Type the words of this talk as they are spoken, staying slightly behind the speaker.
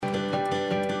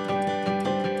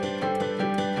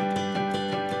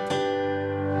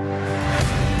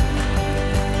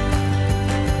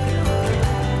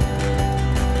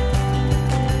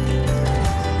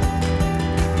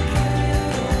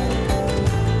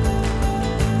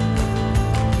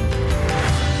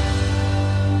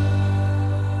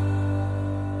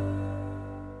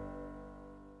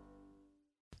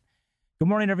Good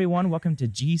morning, everyone. Welcome to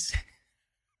G's.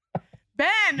 Ben!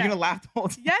 You're going to laugh the whole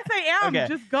time? Yes, I am. Okay.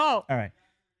 Just go. All right.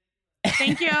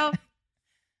 Thank you.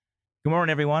 Good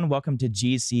morning, everyone. Welcome to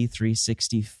GC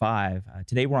 365.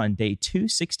 Today, we're on day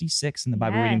 266 in the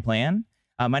Bible reading plan.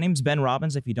 My name is Ben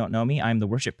Robbins. If you don't know me, I'm the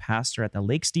worship pastor at the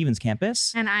Lake Stevens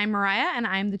campus. And I'm Mariah, and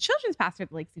I'm the children's pastor at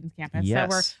the Lake Stevens campus.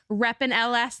 Yes. So we're repping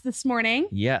LS this morning.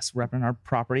 Yes, repping our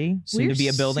property. Soon We're to be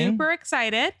a building. super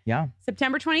excited. Yeah.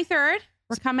 September 23rd.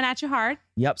 We're coming at you hard.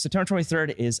 Yep. September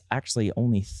 23rd is actually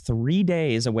only 3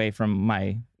 days away from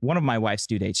one of my wife's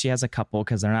due dates. She has a couple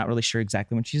because they're not really sure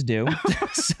exactly when she's due.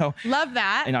 So Love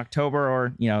that. in October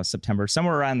or, September,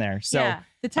 somewhere around there. So yeah.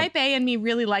 The type A in me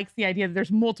really likes the idea that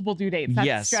there's multiple due dates. That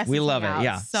yes, stresses we love me it. out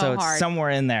Yeah. so it's hard. somewhere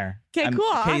in there. Okay,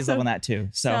 cool. Katie's Awesome. loving that too.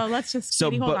 So let's just,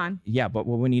 Katie, hold on. Yeah, but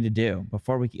what we need to do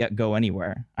before we go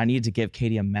anywhere, I need to give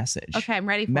Katie a message. Okay, I'm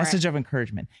ready for Message it. of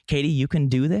encouragement. Katie, you can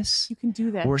do this. You can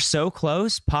do this. We're so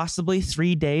close, possibly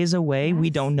 3 days away. Yes. We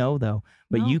don't know though,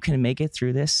 but No. you can make it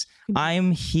through this.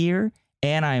 I'm here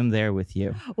and I'm there with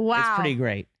you. Wow. It's pretty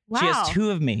great. She Wow. has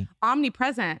two of me,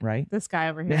 Omnipresent. right? This guy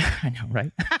over here. I know,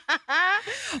 right?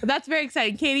 That's very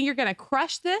exciting. Katie, you're going to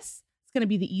crush this. It's going to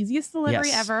be the easiest delivery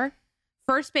Yes. ever.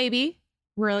 First baby.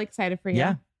 Really excited for you.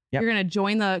 Yeah. Yep. You're going to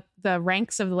join the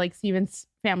ranks of the Lake Stevens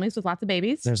families with lots of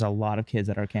babies. There's a lot of kids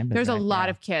at our campus. There's a right? lot Yeah.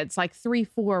 of kids, like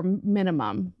 3-4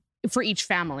 minimum for each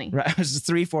family. Right. It's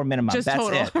 3-4 minimum. Just That's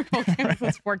total. it. Our whole campus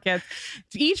was 4 kids.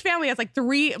 Each family has like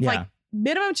 3, like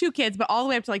minimum 2 kids, but all the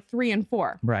way up to like 3 and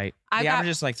 4. Right. I The got average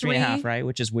is like 3.5, right?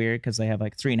 Which is weird because they have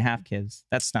like 3.5 kids.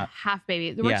 That's not Half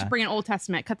baby. We're just bringing Old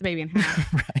Testament, cut the baby in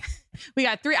half. right. We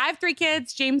got 3. I have 3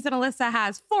 kids. James and Alyssa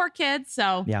has 4 kids.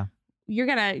 So Yeah. you're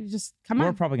going to just come We're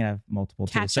on. probably going to have multiple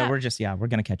too. Catch So up. we're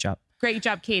going to catch up. Great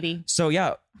job, Katie. So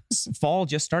yeah, fall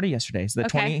just started yesterday. It's the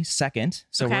Okay. 22nd.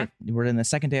 So Okay. we're in the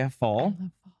second day of I fall. love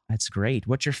fall. That's great.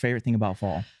 What's your favorite thing about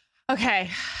fall? Okay.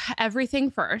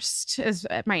 Everything first is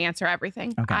my answer.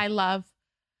 Everything. Okay. I love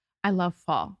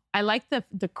fall. I like the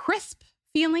crisp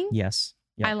feeling. Yes.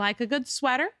 Yep. I like a good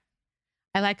sweater.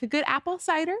 I like a good apple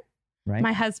cider. Right.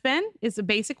 My husband is a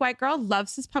basic white girl,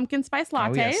 loves his pumpkin spice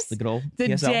lattes. Oh, yes. The good old The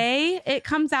PSL. day it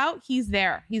comes out, he's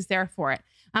there. He's there for it.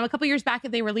 A couple years back,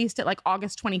 they released it like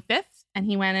August 25th, and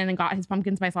he went in and got his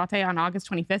pumpkin spice latte on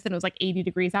August 25th, and it was like 80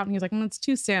 degrees out, and he was like, it's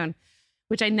too soon,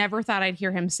 which I never thought I'd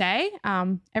hear him say.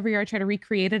 Every year I try to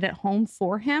recreate it at home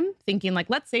for him, thinking like,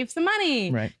 let's save some money.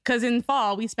 Right. Because in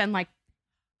fall, we spend like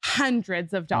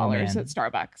hundreds of dollars man. at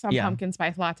Starbucks on Yeah. pumpkin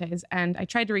spice lattes, and I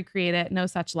tried to recreate it. No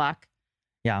such luck.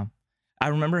 Yeah. I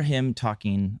remember him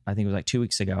talking, I think it was like 2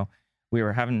 weeks ago. We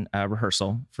were having a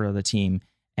rehearsal for the team,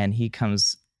 and he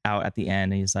comes out at the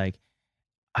end and he's like,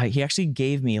 he actually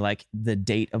gave me like the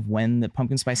date of when the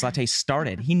pumpkin spice latte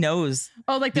started. He knows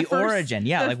Oh, like the the first, origin.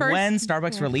 Yeah. the Like first- when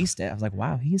Starbucks yeah. released it. I was like,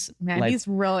 wow, he's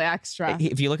really extra.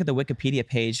 If you look at the Wikipedia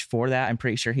page for that, I'm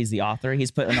pretty sure he's the author.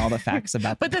 He's putting all the facts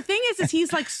about But the thing is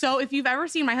he's like, so if you've ever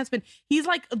seen my husband, he's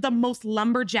like the most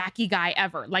lumberjacky guy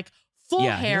ever, like full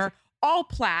Yeah, hair, all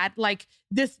plaid, like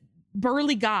this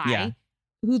burly guy Yeah.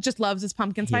 who just loves his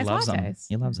pumpkin he spice loves them. lattes.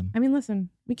 He loves them. I mean, listen,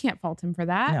 we can't fault him for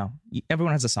that. No,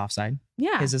 everyone has a soft side.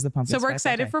 Yeah. His is the pumpkin So we're spice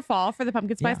excited latte. for fall for the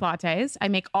pumpkin spice lattes. I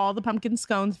make all the pumpkin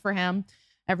scones for him.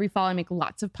 Every fall, I make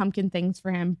lots of pumpkin things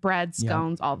for him, bread, Yeah.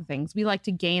 scones, all the things. We like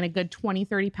to gain a good 20,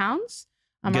 30 pounds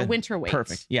on our Good. winter weight.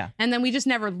 Perfect. Yeah. And then we just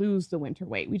never lose the winter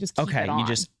weight. We just keep Okay. it on. You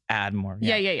just add more.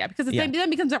 Yeah. Because it Yeah. then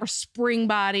becomes our spring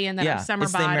body and then our summer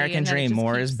it's body. the American and then it dream. just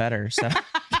More keeps- is better. So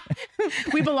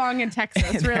We belong in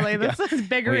Texas, really. Yeah. This is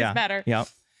bigger yeah. is better. Yeah.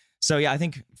 So yeah, I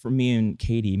think for me and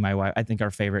Katie, my wife, I think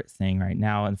our favorite thing right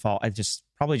now in fall,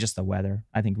 probably just the weather.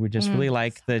 I think we just really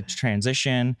like the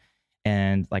transition.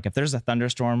 And like if there's a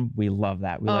thunderstorm, we love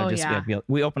that. We love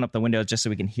we open up the window just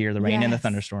so we can hear the rain in the Yes.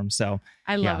 thunderstorm. So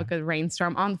I love Yeah. a good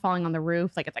rainstorm falling on the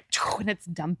roof. Like it's like, and it's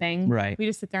dumping. Right. We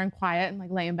just sit there and quiet and like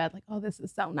lay in bed like, oh, this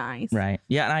is so nice. right.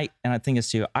 Yeah. And I think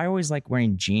it's too, I always like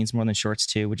wearing jeans more than shorts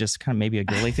too, which is kind of maybe a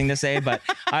girly thing to say, but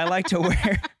I like to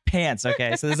wear pants.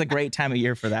 Okay. So this is a great time of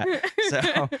year for that.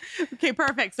 So Okay,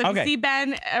 perfect. So if Okay. you see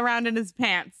Ben around in his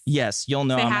pants, yes, you'll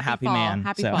know say I'm a happy happy fall. man.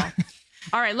 Happy so. fall.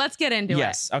 All right, let's get into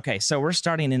Yes. Okay. So we're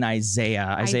starting in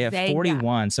Isaiah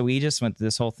 41. So we just went through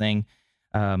this whole thing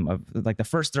of like the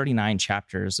first 39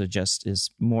 chapters of just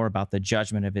is more about the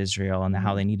judgment of Israel and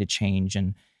how they need to change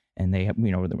and they have,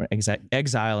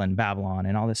 exile in Babylon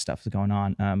and all this stuff is going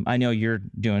on. I know you're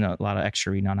doing a lot of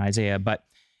extra reading on Isaiah, but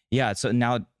yeah. So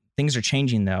now things are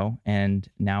changing though, and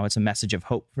now it's a message of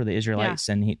hope for the Israelites,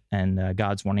 and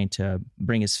God's wanting to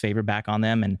bring His favor back on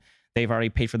them, and they've already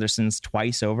paid for their sins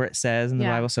twice over, it says in the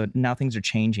Bible. So now things are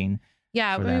changing.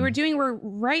 Yeah, we're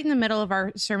right in the middle of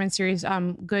our sermon series,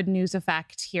 Good News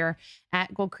Effect here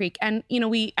at Gold Creek. And,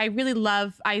 I really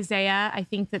love Isaiah. I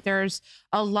think that there's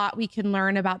a lot we can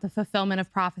learn about the fulfillment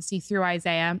of prophecy through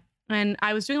Isaiah. And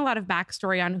I was doing a lot of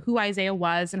backstory on who Isaiah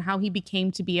was and how he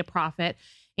became to be a prophet.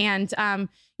 And,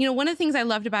 one of the things I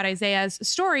loved about Isaiah's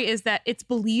story is that it's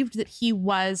believed that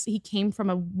he came from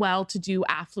a well-to-do,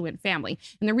 affluent family.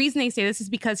 And the reason they say this is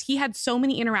because he had so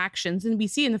many interactions, and we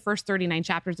see in the first 39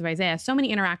 chapters of Isaiah, so many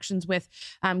interactions with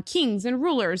kings and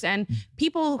rulers and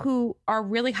people who are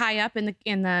really high up in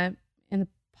the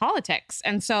politics.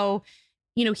 And so,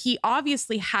 he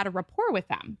obviously had a rapport with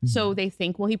them. Mm-hmm. So they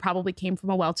think, well, he probably came from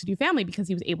a well-to-do family because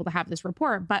he was able to have this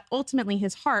rapport. But ultimately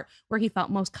his heart, where he felt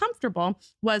most comfortable,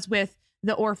 was with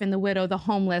the orphan, the widow, the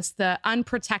homeless, the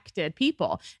unprotected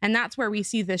people. And that's where we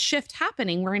see this shift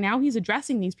happening, where now he's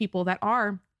addressing these people that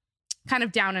are kind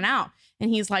of down and out. And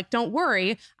he's like, don't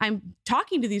worry, I'm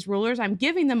talking to these rulers. I'm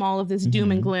giving them all of this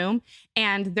doom and gloom,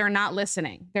 and they're not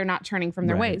listening. They're not turning from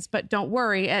their ways. But don't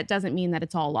worry, it doesn't mean that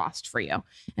it's all lost for you.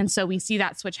 And so we see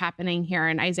that switch happening here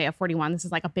in Isaiah 41. This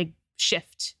is like a big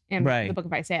shift in the book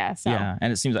of Isaiah. So. Yeah,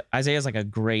 and it seems like Isaiah is like a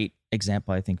great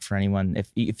example, I think, for anyone.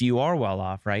 If you are well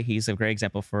off, right, he's a great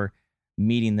example for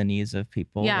meeting the needs of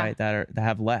people, right, that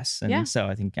have less. And so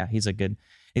I think, he's a good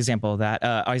example of that.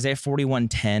 Isaiah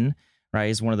 41:10. Right,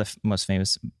 is one of the most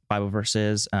famous Bible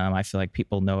verses. I feel like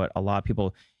people know it a lot.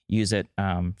 People use it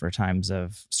for times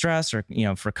of stress or,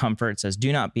 for comfort. It says,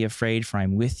 do not be afraid, for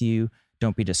I'm with you.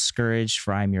 Don't be discouraged,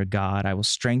 for I'm your God. I will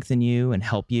strengthen you and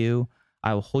help you.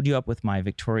 I will hold you up with my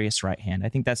victorious right hand. I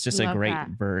think that's just a great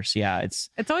verse. Yeah, it's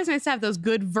always nice to have those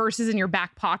good verses in your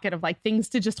back pocket of like things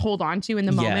to just hold on to in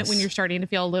the moment when you're starting to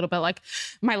feel a little bit like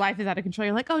my life is out of control.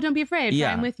 You're like, oh, don't be afraid, for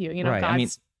I'm with you.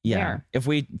 God's there. If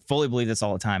we fully believe this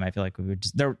all the time, I feel like we would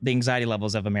just, the anxiety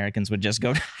levels of Americans would just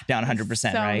go down 100%.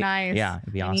 So right? Nice. Yeah,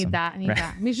 it'd be awesome. I need that. I need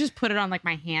that. I mean, just put it on like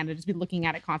my hand and just be looking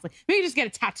at it constantly. Maybe just get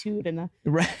it tattooed in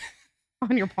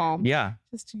on your palm. Yeah.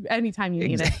 Just anytime you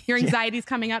need it. Your anxiety's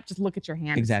coming up, just look at your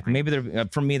hand. Exactly. Maybe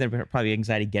for me, there'd probably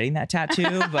anxiety getting that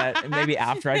tattoo, but maybe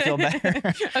after I feel better.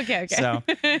 Okay. So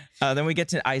then we get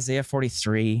to Isaiah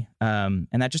 43, and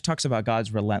that just talks about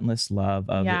God's relentless love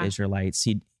of the Israelites.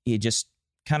 He just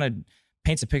kind of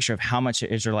paints a picture of how much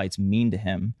the Israelites mean to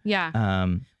him. Yeah.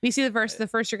 We see the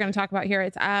verse you're going to talk about here.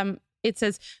 It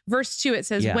says, verse 2, it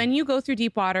says, when you go through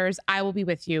deep waters, I will be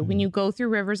with you. When you go through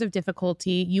rivers of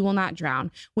difficulty, you will not drown.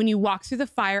 When you walk through the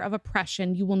fire of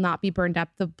oppression, you will not be burned up.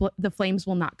 The flames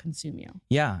will not consume you.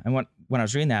 Yeah. And when I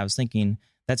was reading that, I was thinking,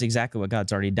 that's exactly what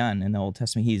God's already done in the Old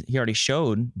Testament. He already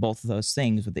showed both of those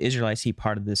things. With the Israelites, he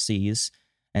parted the seas,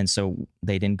 and so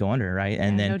they didn't go under, right?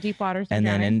 And then no deep waters. And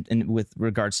then in with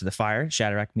regards to the fire,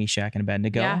 Shadrach, Meshach, and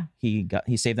Abednego, he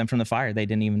saved them from the fire. They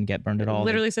didn't even get burned at all. It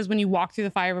literally says when you walk through the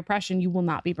fire of oppression, you will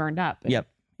not be burned up. And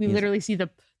we literally see the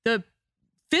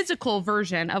physical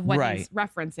version of what he's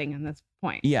referencing in this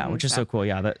point. Yeah, which is so cool.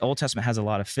 Yeah, the Old Testament has a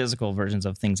lot of physical versions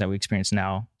of things that we experience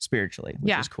now spiritually,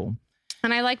 which is cool.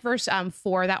 And I like verse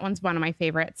 4. That one's one of my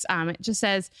favorites. It just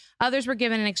says, others were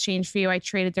given in exchange for you. I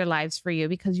traded their lives for you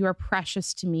because you are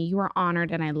precious to me. You are honored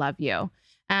and I love you.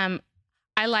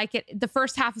 I like it. The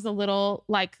first half is a little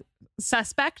like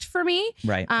suspect for me.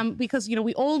 Right. Because,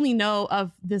 we only know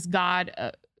of this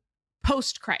God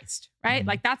post Christ, right?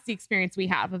 Like that's the experience we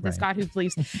have of this God who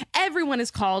believes everyone is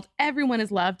called, everyone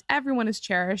is loved, everyone is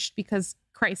cherished because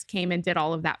Christ came and did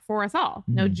all of that for us all.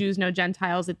 No Jews, no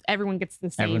Gentiles. Everyone gets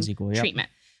the same equal, treatment.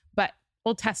 But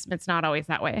Old Testament's not always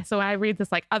that way. So I read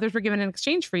this like, others were given in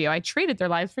exchange for you. I traded their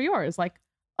lives for yours. Like,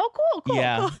 oh, cool.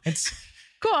 Yeah, cool. It's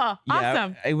cool.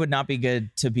 Awesome. It would not be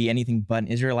good to be anything but an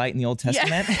Israelite in the Old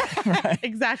Testament. Right?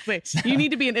 Exactly. So, you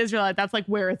need to be an Israelite. That's like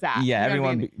where it's at. Yeah,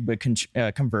 everyone would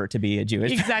convert to be a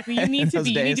Jewish. Exactly. You need to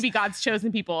be God's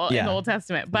chosen people in the Old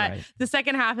Testament. But the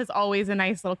second half is always a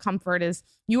nice little comfort is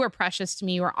you are precious to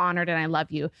me, you are honored, and I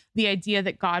love you. The idea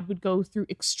that God would go through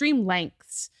extreme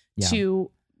lengths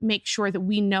to make sure that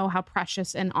we know how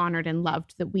precious and honored and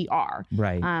loved that we are.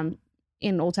 Right.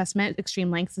 In Old Testament,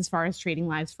 extreme lengths as far as trading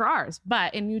lives for ours.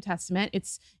 But in New Testament,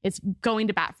 it's going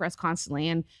to bat for us constantly.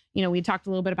 And, we talked a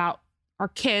little bit about our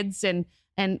kids and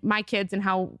my kids and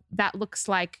how that looks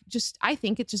like I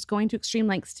think it's just going to extreme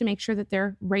lengths to make sure that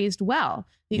they're raised well.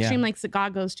 The extreme lengths that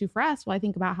God goes to for us, well, I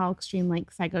think about how extreme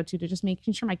lengths I go to just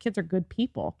making sure my kids are good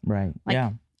people. Right. Like,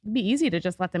 it'd be easy to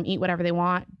just let them eat whatever they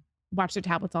want, watch their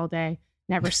tablets all day,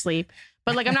 never sleep.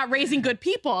 But like, I'm not raising good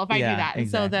people if I do that. And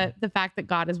so the fact that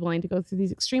God is willing to go through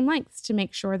these extreme lengths to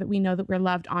make sure that we know that we're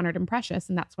loved, honored, and precious.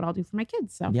 And that's what I'll do for my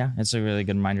kids. So yeah, it's a really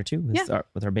good reminder too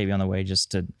with our baby on the way,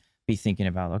 just to be thinking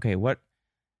about, okay, what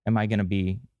am I going to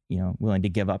be, willing to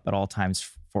give up at all times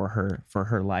for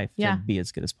her life to be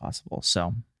as good as possible.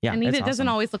 So yeah. And it doesn't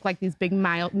always look like these big,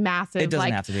 massive, it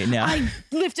doesn't have to be. No. I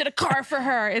lifted a car for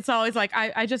her. It's always like,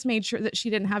 I just made sure that she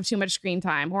didn't have too much screen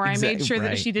time, or I made sure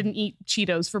that she didn't eat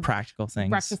Cheetos for practical things,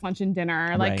 breakfast, lunch, and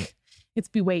dinner. Like it's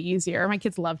be way easier. My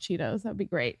kids love Cheetos. That'd be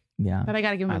great. Yeah. But I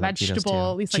got to give them a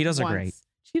vegetable. At least like Cheetos are great.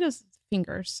 Cheetos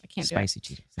fingers. I can't Spicy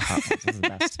do it. Cheetos. The hot ones. Those are the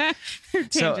best.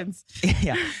 Tangents.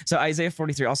 So Isaiah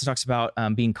 43 also talks about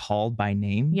being called by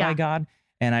name by God.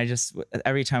 And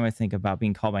every time I think about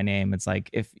being called by name, it's like,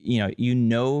 if you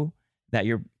know that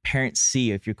your parents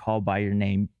see if you're called by your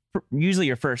name, usually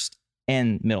your first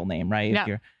and middle name, right?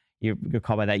 Yeah. If you're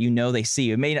called by that, they see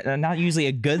you. It may not usually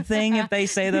a good thing if they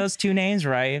say those two names,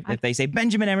 right? If they say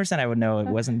Benjamin Emerson, I would know it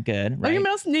wasn't good, right? Oh, your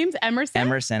middle name's Emerson?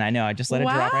 Emerson, I know. I just let it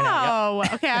drop right now. Wow.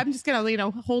 Yep. Okay, I'm just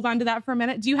gonna hold on to that for a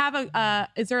minute. Do you have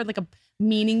is there like a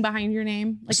meaning behind your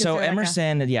name? Like, so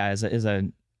Emerson, is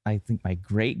a I think my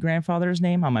great grandfather's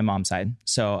name on my mom's side.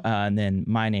 So and then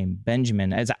my name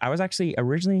Benjamin, as I was actually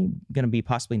originally going to be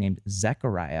possibly named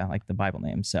Zechariah, like the Bible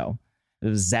name. So it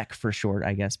was Zech for short,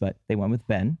 I guess, but they went with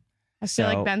Ben. I feel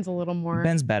like Ben's a little more.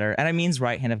 Ben's better, and it means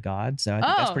right hand of God. So I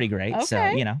think that's pretty great. Okay.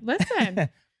 So Listen.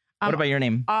 What about your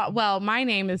name? Well, my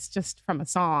name is just from a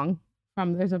song.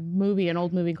 There's an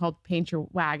old movie called Paint Your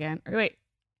Wagon.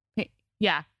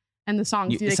 And the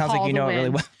song. It sounds like you know it really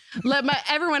well.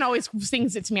 Everyone always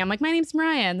sings it to me. I'm like, my name's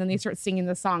Mariah, and then they start singing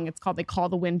the song. It's called "They Call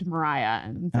the Wind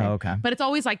Mariah." Okay. But it's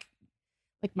always like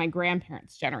my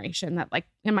grandparents' generation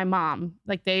and my mom,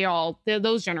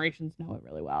 those generations know it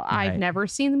really well. Right. I've never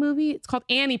seen the movie. It's called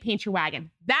Annie Paint Your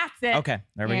Wagon. That's it. Okay,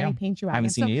 there we go. Annie Paint Your Wagon. I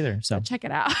haven't seen it either, so check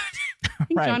it out. I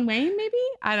think John Wayne, maybe?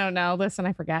 I don't know. Listen,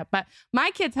 I forget. But my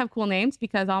kids have cool names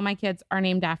because all my kids are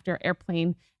named after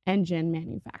airplane engine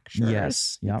manufacturers.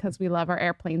 Yes. Yep. Because we love our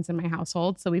airplanes in my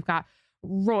household. So we've got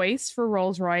Royce for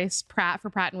Rolls-Royce, Pratt for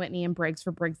Pratt & Whitney, and Briggs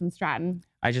for Briggs & Stratton.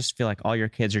 I just feel like all your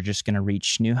kids are just going to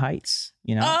reach new heights,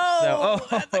 that's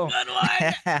a good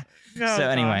one. So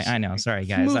anyway, I know. Sorry,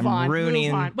 guys. I'm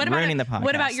ruining the podcast.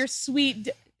 What about your sweet,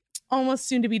 almost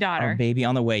soon-to-be daughter? Our baby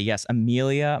on the way. Yes,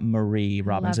 Amelia Marie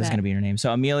Robbins is going to be her name.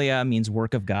 So Amelia means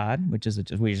work of God, which is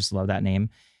we just love that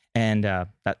name. And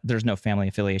that there's no family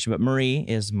affiliation, but Marie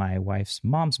is my wife's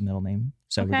mom's middle name.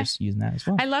 So we're just using that as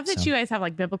well. I love that you guys have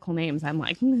like biblical names. I'm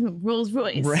like, Rolls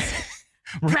Royce,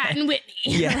 Pratt and Whitney.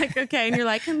 Yeah. Like, okay. And you're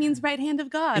like, it means right hand of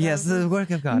God. Yes, the work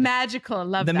of God. Magical. I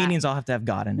love that. The meanings all have to have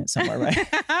God in it somewhere, right?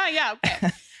 Yeah. Okay.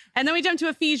 And then we jump to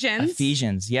Ephesians.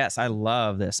 Ephesians. Yes, I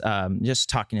love this. Just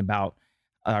talking about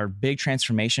our big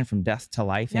transformation from death to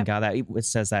life in God. That it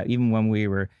says that even when we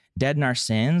were dead in our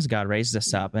sins, God raised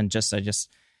us up. And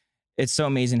it's so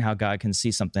amazing how God can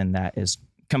see something that is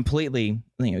completely,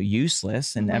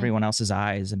 useless in everyone else's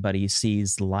eyes, but he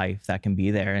sees life that can be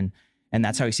there. And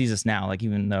that's how he sees us now. Like,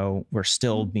 even though we're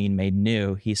still being made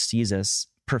new, he sees us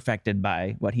perfected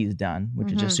by what he's done,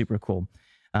 which is just super cool.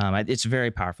 It's a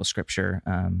very powerful scripture.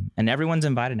 And everyone's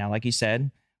invited now. Like you said,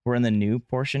 we're in the new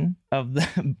portion of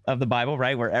the Bible,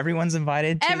 right? Where everyone's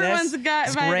invited to Everyone's this. Got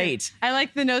it's invited. Great. I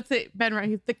like the notes that Ben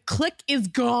wrote. The click is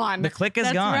gone. The click is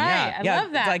That's gone. Right. Yeah. I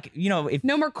love that. It's like, if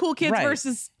no more cool kids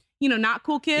versus, not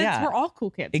cool kids. Yeah. We're all cool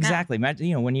kids. Exactly.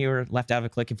 Imagine, when you were left out of a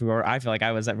click, I feel like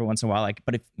I was every once in a while,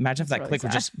 but imagine if that click were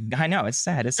just, I know it's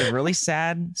sad. It's a really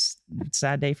sad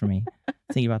day for me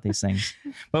thinking about these things.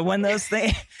 But when those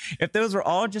things, if those were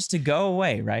all just to go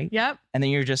away, right? Yep. And then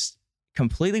you're just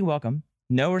completely welcome.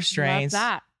 No restraints. Love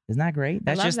that. Isn't that great?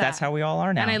 That's how we all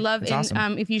are now. And I love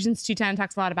awesome. Ephesians 2:10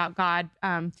 talks a lot about God.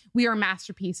 We are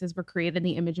masterpieces. We're created in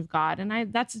the image of God.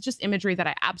 And that's just imagery that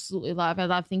I absolutely love. I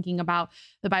love thinking about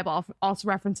the Bible also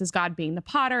references God being the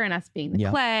potter and us being the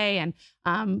clay,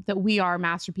 and that we are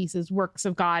masterpieces, works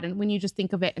of God. And when you just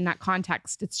think of it in that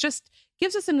context, it's just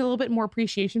gives us a little bit more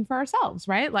appreciation for ourselves,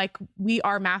 right? Like, we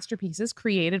are masterpieces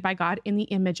created by God in the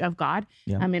image of God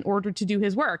in order to do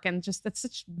his work. And just that's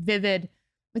such vivid.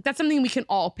 Like, that's something we can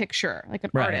all picture, like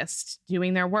an artist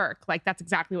doing their work. Like, that's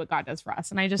exactly what God does for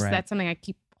us. And that's something I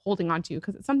keep holding on to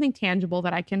because it's something tangible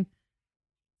that I can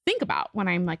think about when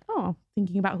I'm like,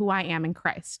 thinking about who I am in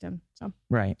Christ. And so,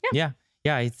 Yeah.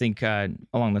 I think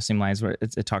along those same lines where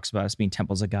it talks about us being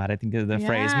temples of God. I think the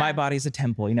phrase, my body's a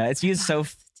temple, it's used so,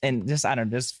 and just, I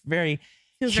don't know, just very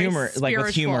humor, like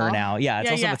with humor now. Yeah.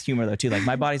 It's also with humor though, too. Like,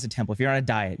 my body's a temple. If you're on a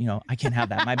diet, I can't have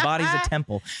that. My body's a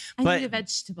temple. I need a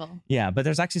vegetable. Yeah. But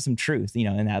there's actually some truth,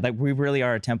 in that. Like, we really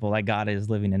are a temple. Like, God is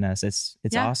living in us. It's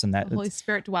awesome that the Holy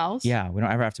Spirit dwells. Yeah. We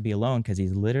don't ever have to be alone because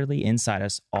he's literally inside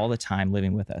us all the time,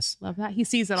 living with us. Love that. He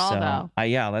sees it all though.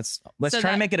 Let's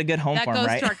try to make it a good home for him,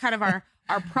 right? That goes to our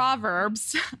our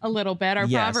Proverbs a little bit. Our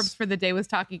Proverbs for the day was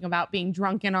talking about being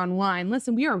drunken on wine.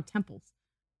 Listen, we are temples.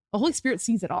 The Holy Spirit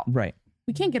sees it all. Right.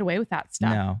 We can't get away with that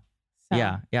stuff. No. So.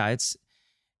 Yeah. It's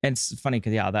funny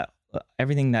because that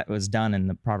everything that was done in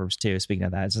the Proverbs too, speaking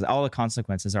of that, is all the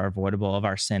consequences are avoidable of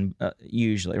our sin,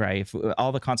 usually, right? If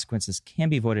all the consequences can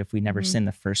be avoided if we never sin in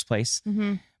the first place.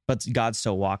 Mm-hmm. But God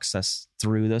still walks us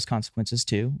through those consequences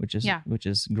too, which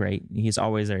is great. He's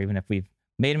always there, even if we've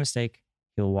made a mistake.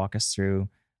 He'll walk us through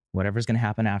whatever's going to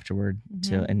happen afterward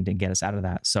to get us out of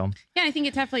that. So yeah, I think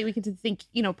it definitely, we could think,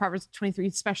 Proverbs 23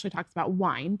 especially talks about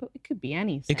wine, but it could be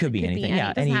anything. It could be anything.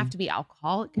 It doesn't have to be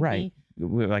alcohol. It could be.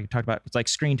 We like talked about, it's like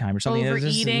screen time or something.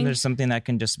 Overeating. There's something that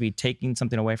can just be taking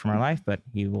something away from our life, but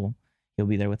he'll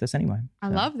be there with us anyway. I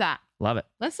love that. Love it.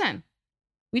 Listen,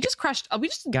 we just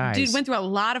went through a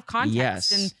lot of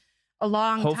context and a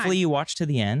long time. Hopefully you watched to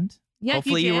the end. Yeah,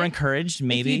 hopefully you were encouraged.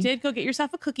 Maybe if you did, go get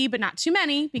yourself a cookie, but not too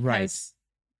many because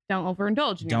don't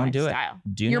overindulge in your lifestyle.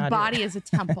 Your body is a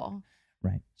temple.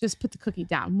 Right. Just put the cookie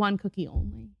down. One cookie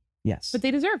only. Yes. But they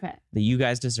deserve it. You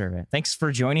guys deserve it. Thanks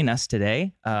for joining us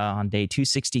today on day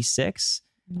 266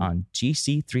 on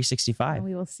GC 365. And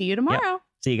we will see you tomorrow. Yep.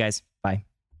 See you guys. Bye.